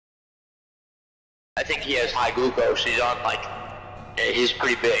I think he has high glucose. He's on like, yeah, he's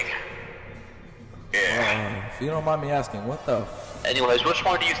pretty big. Yeah. If you don't mind me asking, what the? Anyways, which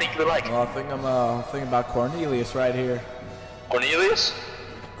one do you think you would like? Well, I think I'm thinking about Cornelius right here. Cornelius?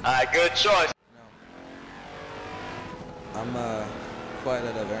 Good choice. I'm quite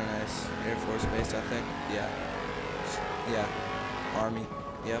at a very nice Air Force base, I think. Yeah, Army.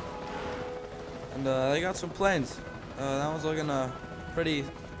 Yep. And they got some planes. That one's looking pretty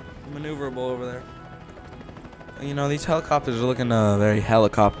maneuverable over there. And, you know, these helicopters are looking very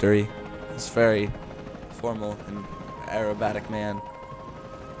helicoptery. It's very formal and aerobatic, man.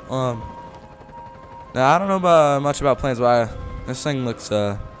 Now I don't know much about planes, but this thing looks.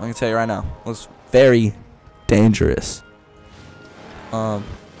 I can tell you right now, looks very dangerous. Can't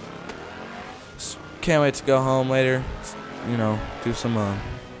wait to go home later. You know, do some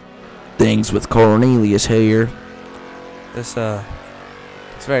things with Cornelius here. This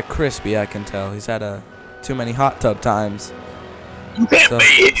it's very crispy. I can tell he's had too many hot tub times. So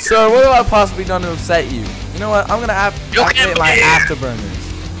what have I possibly done to upset you? You know what? I'm gonna activate my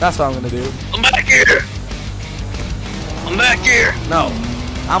afterburners. That's what I'm gonna do. I'm back here. I'm back here. No.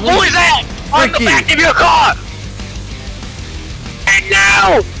 Who is that? On the back of your car. And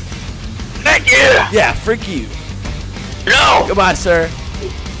now. Back here. Yeah, freak you. No. Goodbye, sir.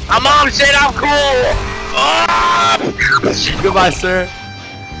 My mom said I'm cool. Oh. Goodbye, sir.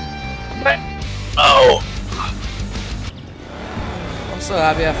 Oh. I'm so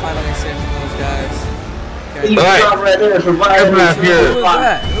happy I finally saved those guys. You stop right there for Who was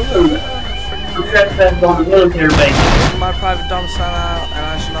that? That's on the military base. This is my private domicile now, and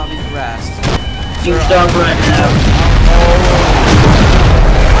I should not be harassed. You stop right now.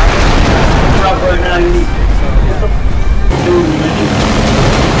 Stop right now. You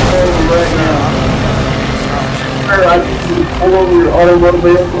right now. Sir, I need you to pull over your automotive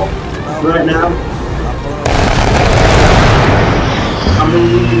vehicle right now. I'm gonna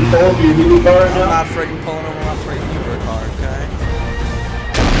need you to pull over your mini car right now. I'm not freaking pulling over my freaking Uber car, okay?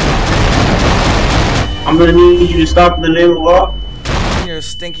 I'm gonna need you to stop in the name of the law. Your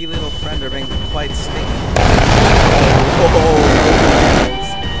stinky little friend are being quite stinky.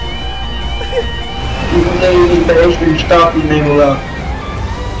 You need to actually stop in the name of the law.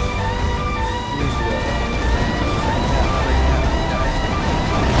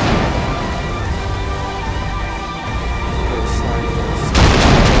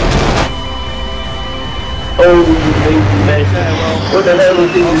 Oh, you lazy man. What the hell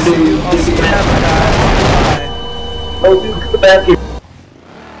is you doing? Oh, dude, come back here.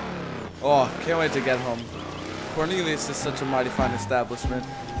 Oh, can't wait to get home. Cornelius is such a mighty fine establishment.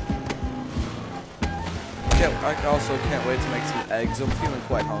 I also can't wait to make some eggs. I'm feeling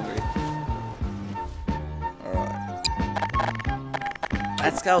quite hungry. Alright.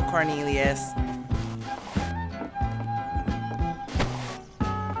 Let's go, Cornelius.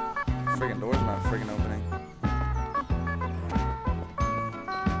 Friggin' door's not friggin' opening.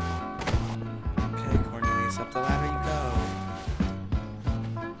 Okay, Cornelius, up the ladder you go.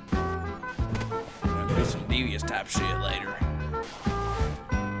 Gonna do some devious type shit later.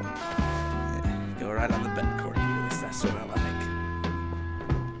 Yeah, go right on the bed, Cornelius. That's what I like.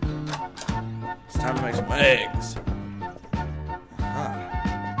 It's time to make some eggs.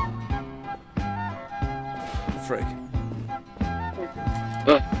 Frick.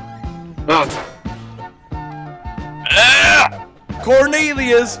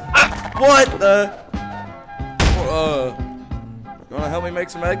 Cornelius! What the? You wanna help me make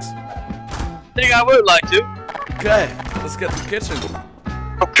some eggs? I think I would like to. Okay, let's get to the kitchen.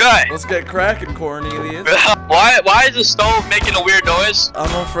 Okay. Let's get cracking, Cornelius. Why is the stove making a weird noise? I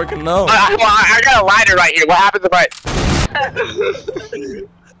don't freaking know. I got a lighter right here. What happens if I...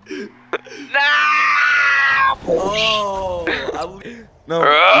 Oh, no,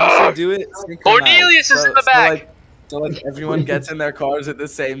 you should do it. Cornelius is in the back. So like everyone gets in their cars at the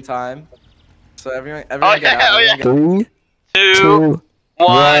same time. So everyone get out. 3, 2,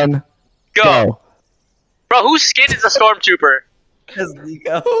 1, go. Bro, whose skin is a stormtrooper? That's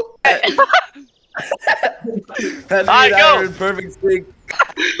Nico. Alright, go. Perfect sync.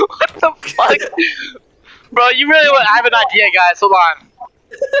 What the fuck? Bro, you really want... I have an idea, guys. Hold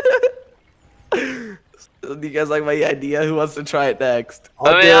on. Do you guys like my idea? Who wants to try it next?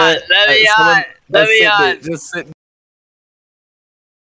 Let me on. Just sit